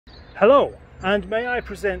Hello, and may I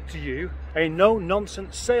present to you a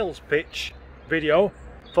no-nonsense sales pitch video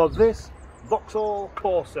for this Vauxhall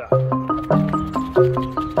Corsa.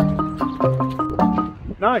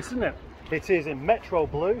 Nice, isn't it? It is in Metro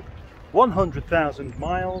Blue, 100,000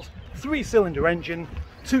 miles, 3-cylinder engine,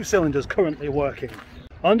 2 cylinders currently working.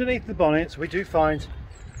 Underneath the bonnet we do find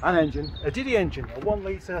an engine, a Diddy engine, a 1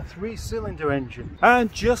 litre 3-cylinder engine.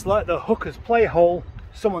 And just like the hooker's play hole,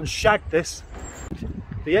 someone shagged this.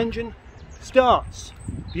 The engine starts,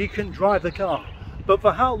 you can drive the car, but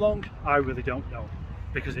for how long I really don't know,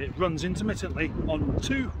 because it runs intermittently on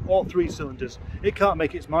 2 or 3 cylinders. It can't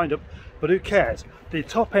make its mind up, but who cares? The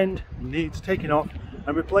top end needs taking off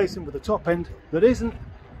and replacing with a top end that isn't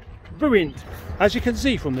ruined. As you can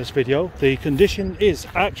see from this video, the condition is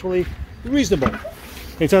actually reasonable.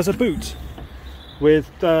 It has a boot with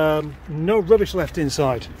no rubbish left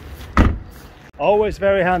inside. Always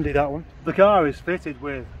very handy, that one. The car is fitted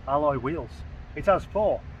with alloy wheels. It has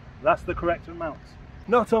 4. That's the correct amount.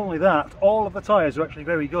 Not only that, all of the tyres are actually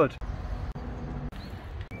very good.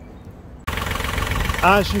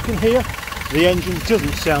 As you can hear, the engine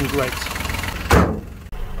doesn't sound great.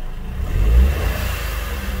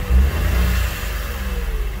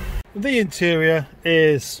 The interior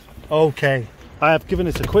is okay. I have given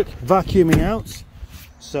it a quick vacuuming out,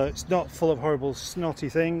 so it's not full of horrible snotty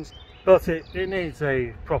things. But it needs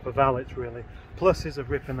a proper valet really. Plus is a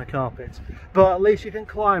rip in the carpet. But at least you can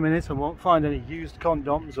climb in it and won't find any used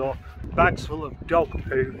condoms or bags full of dog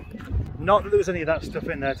poo. Not that there was any of that stuff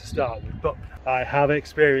in there to start with, but I have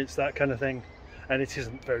experienced that kind of thing and it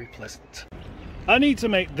isn't very pleasant. I need to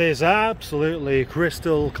make this absolutely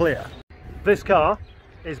crystal clear. This car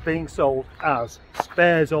is being sold as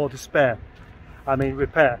spares or despair. I mean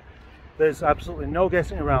repair. There's absolutely no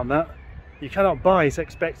getting around that. You cannot buy it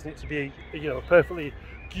expecting it to be, a perfectly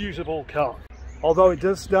usable car. Although it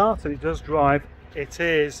does start and it does drive, it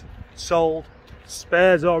is sold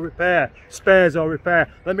spares or repair. Spares or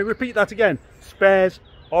repair. Let me repeat that again. Spares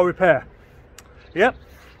or repair. Yep.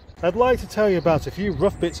 I'd like to tell you about a few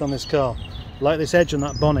rough bits on this car, like this edge on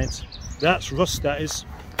that bonnet. That's rust, that is.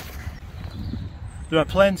 There are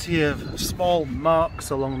plenty of small marks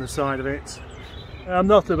along the side of it. I'm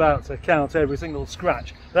not about to count every single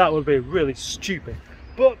scratch, that would be really stupid,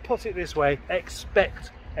 but put it this way,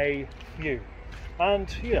 expect a few. And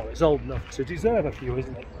it's old enough to deserve a few,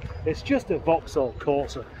 isn't it? It's just a Vauxhall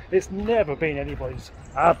Corsa. It's never been anybody's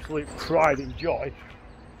absolute pride and joy.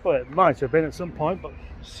 Well, it might have been at some point, but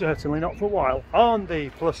certainly not for a while. On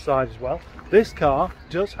the plus side as well, this car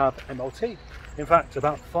does have MOT. In fact,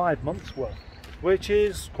 about 5 months worth, which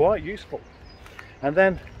is quite useful. And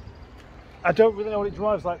then I don't really know what it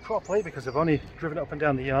drives like properly because I've only driven it up and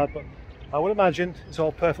down the yard, but I would imagine it's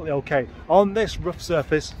all perfectly okay. On this rough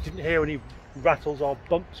surface, didn't hear any rattles or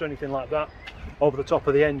bumps or anything like that over the top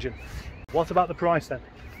of the engine. What about the price then?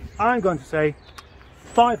 I'm going to say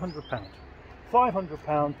 £500.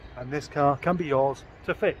 £500 and this car can be yours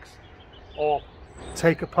to fix or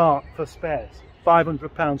take apart for spares.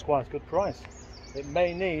 £500 quite a good price. It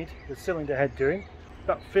may need the cylinder head doing,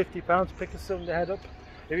 about £50 to pick a cylinder head up.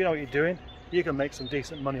 If you know what you're doing, you can make some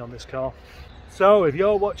decent money on this car. So if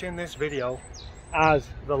you're watching this video as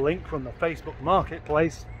the link from the Facebook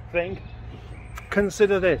Marketplace thing,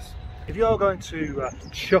 consider this. If you're going to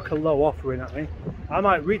chuck a low offer in at me, I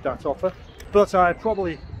might read that offer, but I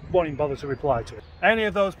probably won't even bother to reply to it. Any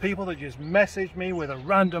of those people that just message me with a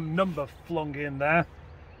random number flung in there,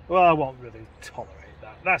 well, I won't really tolerate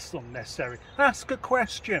that. That's unnecessary. Ask a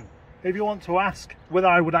question. If you want to ask whether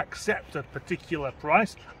I would accept a particular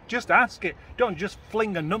price, just ask it. Don't just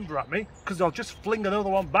fling a number at me, because I'll just fling another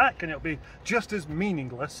one back and it'll be just as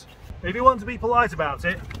meaningless. If you want to be polite about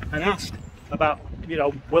it and ask about,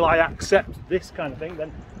 will I accept this kind of thing,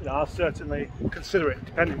 then I'll certainly consider it,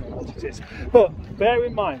 depending on what it is. But bear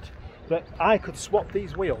in mind that I could swap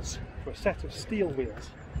these wheels for a set of steel wheels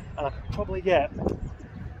and I could probably get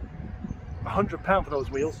 £100 for those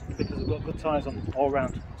wheels because I've got good tyres on them all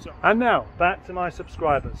round. So, and now back to my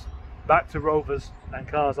subscribers, back to rovers and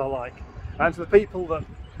cars I like, and to the people that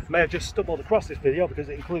may have just stumbled across this video because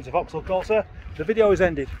it includes a Vauxhall Corsa. The video is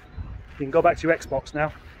ended. You can go back to your Xbox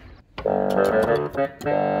now.